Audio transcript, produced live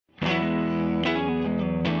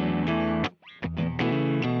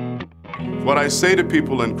What I say to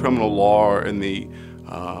people in criminal law and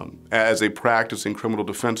as a practicing criminal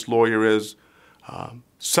defense lawyer is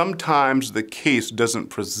sometimes the case doesn't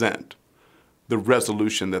present the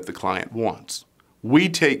resolution that the client wants. We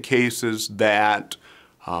take cases that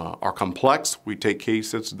are complex, we take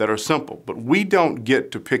cases that are simple, but we don't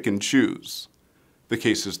get to pick and choose the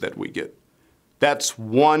cases that we get. That's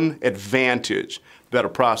one advantage that a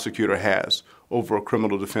prosecutor has over a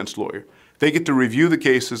criminal defense lawyer. They get to review the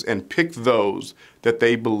cases and pick those that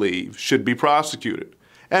they believe should be prosecuted.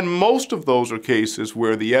 And most of those are cases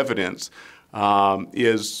where the evidence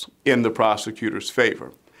is in the prosecutor's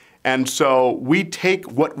favor. And so we take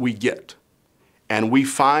what we get and we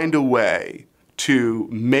find a way to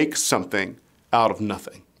make something out of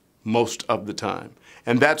nothing most of the time.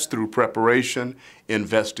 And that's through preparation,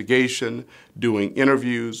 investigation, doing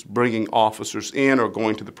interviews, bringing officers in or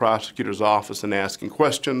going to the prosecutor's office and asking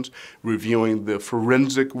questions, reviewing the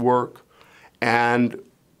forensic work, and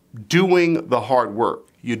doing the hard work.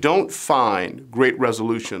 You don't find great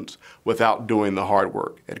resolutions without doing the hard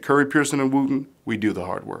work. At Curry, Pearson & Wooten, we do the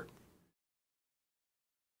hard work.